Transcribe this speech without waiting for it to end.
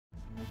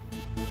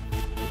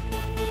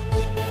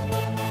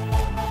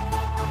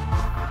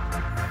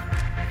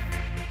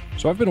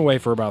So I've been away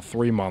for about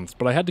 3 months,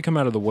 but I had to come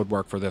out of the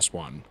woodwork for this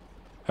one.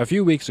 A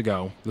few weeks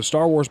ago, the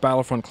Star Wars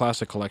Battlefront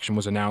Classic Collection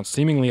was announced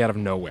seemingly out of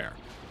nowhere.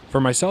 For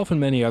myself and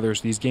many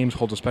others, these games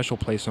hold a special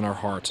place in our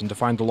hearts and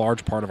defined a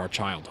large part of our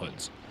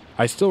childhoods.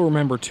 I still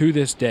remember to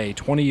this day,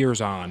 20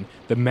 years on,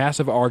 the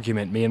massive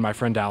argument me and my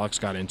friend Alex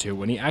got into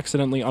when he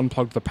accidentally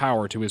unplugged the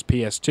power to his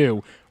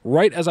PS2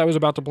 right as I was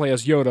about to play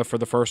as Yoda for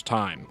the first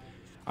time.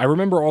 I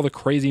remember all the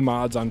crazy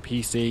mods on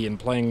PC and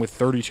playing with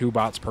 32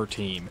 bots per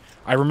team.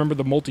 I remember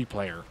the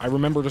multiplayer. I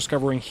remember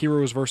discovering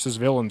heroes versus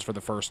villains for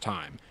the first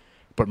time.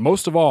 But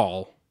most of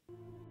all,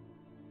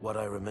 what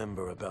I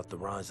remember about the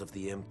rise of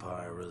the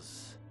Empire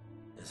is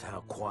how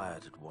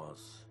quiet it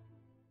was.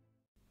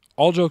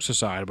 All jokes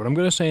aside, what I'm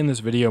going to say in this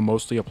video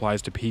mostly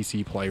applies to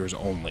PC players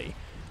only.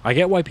 I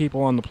get why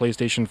people on the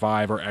PlayStation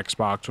 5 or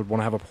Xbox would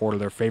want to have a port of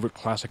their favorite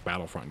classic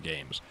Battlefront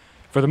games.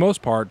 For the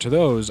most part, to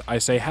those, I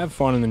say have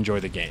fun and enjoy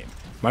the game.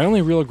 My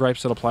only real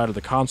gripes that apply to the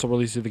console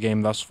release of the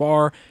game thus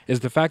far is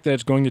the fact that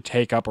it's going to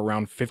take up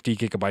around 50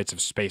 gigabytes of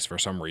space for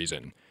some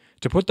reason.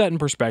 To put that in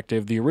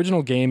perspective, the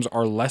original games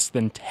are less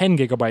than 10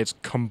 gigabytes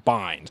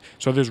combined,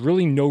 so there's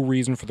really no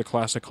reason for the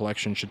Classic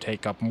Collection should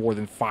take up more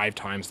than 5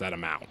 times that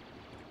amount.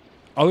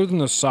 Other than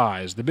the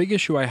size, the big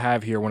issue I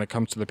have here when it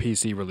comes to the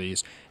PC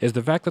release is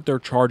the fact that they're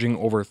charging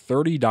over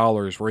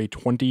 $30 for a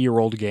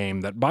 20-year-old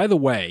game that, by the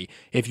way,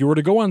 if you were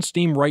to go on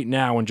Steam right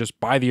now and just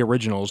buy the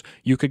originals,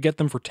 you could get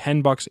them for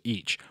 $10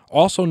 each,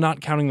 also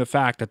not counting the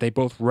fact that they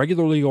both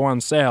regularly go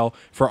on sale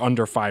for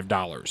under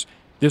 $5.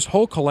 This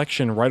whole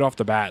collection right off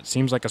the bat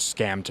seems like a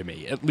scam to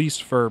me, at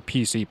least for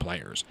PC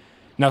players.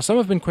 Now, some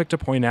have been quick to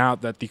point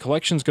out that the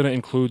collection's going to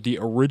include the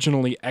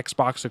originally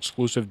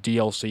Xbox-exclusive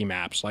DLC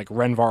maps like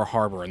Renvar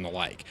Harbor and the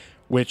like,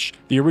 which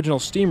the original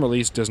Steam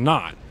release does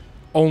not.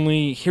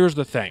 Only, here's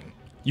the thing.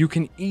 You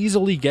can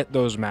easily get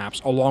those maps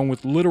along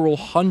with literal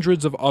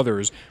hundreds of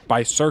others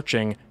by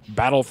searching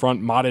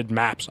Battlefront modded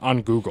maps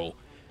on Google.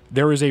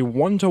 There is a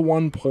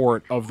one-to-one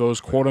port of those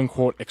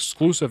quote-unquote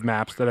exclusive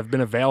maps that have been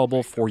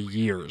available for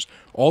years.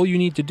 All you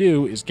need to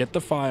do is get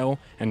the file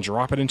and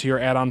drop it into your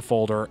add-on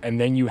folder,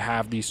 and then you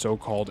have the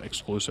so-called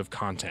exclusive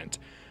content.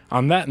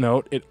 On that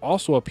note, it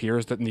also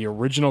appears that in the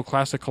original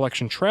Classic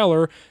Collection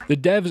trailer, the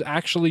devs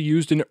actually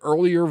used an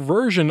earlier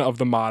version of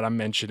the mod I'm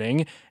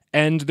mentioning,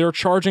 and they're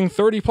charging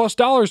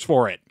 $30+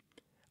 for it.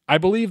 I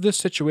believe this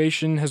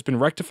situation has been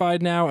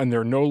rectified now and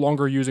they're no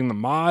longer using the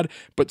mod,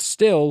 but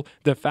still,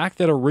 the fact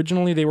that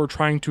originally they were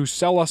trying to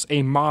sell us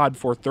a mod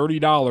for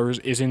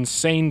 $30 is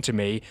insane to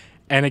me,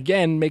 and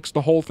again makes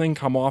the whole thing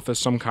come off as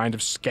some kind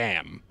of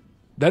scam.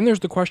 Then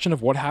there's the question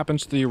of what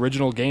happens to the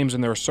original games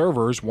and their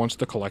servers once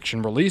the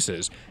collection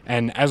releases,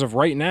 and as of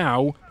right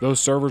now,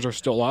 those servers are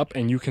still up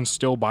and you can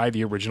still buy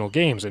the original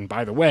games, and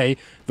by the way,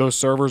 those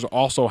servers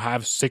also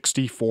have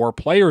 64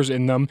 players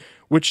in them,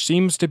 which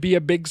seems to be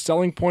a big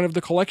selling point of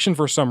the collection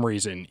for some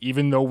reason,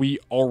 even though we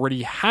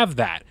already have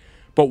that.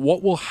 But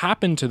what will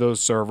happen to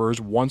those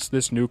servers once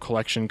this new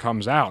collection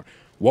comes out?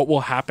 What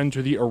will happen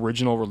to the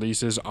original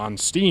releases on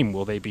Steam?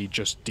 Will they be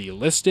just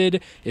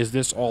delisted? Is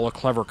this all a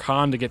clever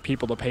con to get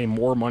people to pay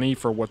more money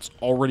for what's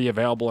already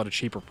available at a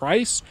cheaper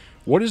price?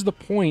 What is the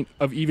point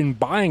of even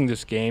buying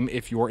this game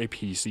if you're a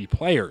PC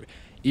player?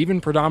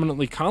 Even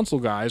predominantly console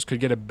guys could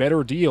get a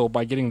better deal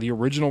by getting the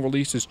original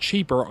releases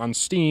cheaper on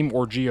Steam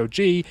or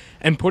GOG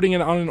and putting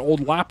it on an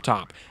old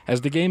laptop,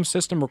 as the game's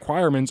system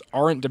requirements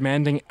aren't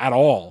demanding at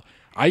all.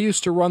 I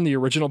used to run the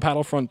original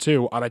Battlefront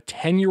 2 on a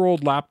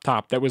 10-year-old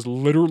laptop that was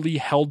literally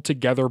held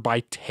together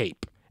by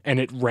tape, and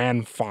it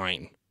ran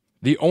fine.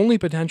 The only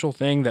potential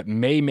thing that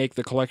may make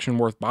the collection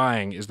worth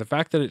buying is the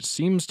fact that it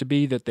seems to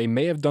be that they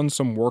may have done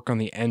some work on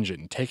the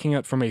engine, taking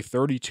it from a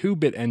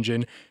 32-bit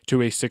engine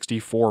to a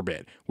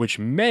 64-bit, which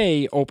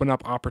may open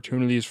up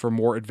opportunities for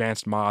more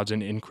advanced mods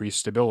and increased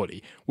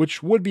stability,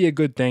 which would be a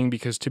good thing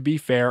because, to be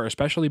fair,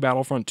 especially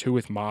Battlefront 2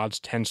 with mods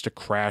tends to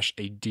crash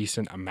a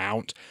decent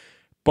amount.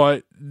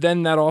 But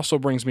then that also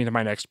brings me to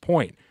my next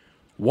point.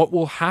 What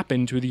will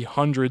happen to the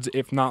hundreds,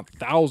 if not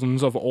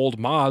thousands, of old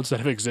mods that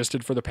have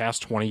existed for the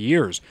past 20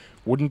 years?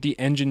 Wouldn't the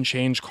engine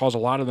change cause a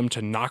lot of them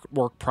to not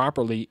work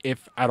properly,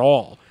 if at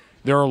all?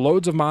 There are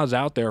loads of mods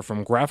out there,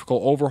 from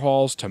graphical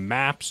overhauls to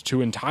maps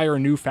to entire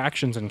new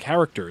factions and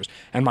characters,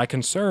 and my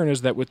concern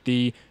is that with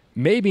the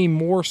maybe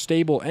more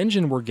stable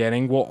engine we're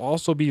getting, we'll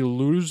also be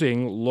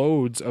losing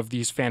loads of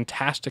these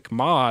fantastic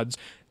mods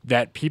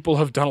that people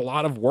have done a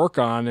lot of work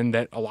on and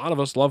that a lot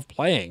of us love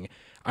playing.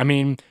 I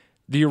mean,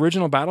 the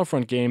original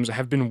Battlefront games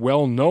have been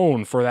well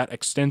known for that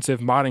extensive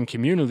modding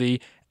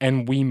community,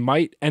 and we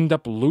might end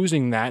up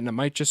losing that, and it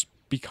might just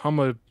become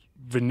a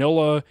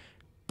vanilla,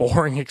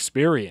 boring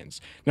experience.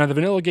 Now, the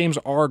vanilla games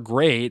are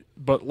great,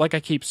 but like I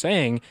keep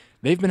saying,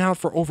 they've been out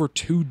for over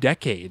 2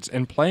 decades,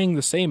 and playing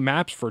the same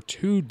maps for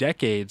 2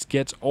 decades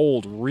gets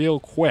old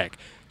real quick.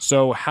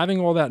 So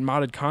having all that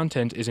modded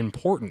content is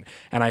important,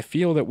 and I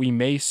feel that we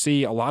may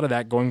see a lot of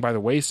that going by the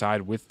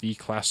wayside with the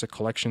Classic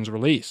Collection's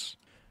release.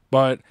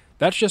 But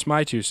that's just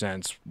my 2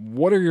 cents.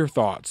 What are your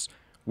thoughts?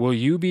 Will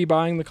you be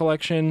buying the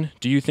collection?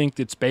 Do you think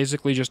it's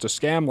basically just a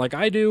scam like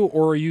I do,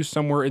 or are you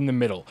somewhere in the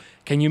middle?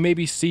 Can you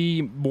maybe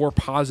see more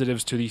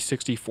positives to the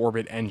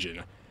 64-bit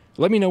engine?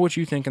 Let me know what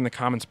you think in the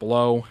comments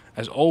below.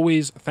 As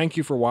always, thank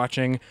you for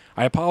watching.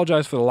 I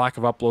apologize for the lack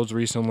of uploads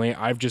recently.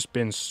 I've just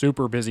been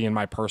super busy in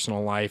my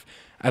personal life.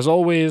 As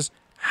always,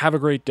 have a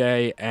great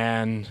day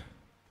and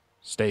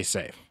stay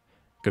safe.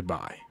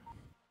 Goodbye.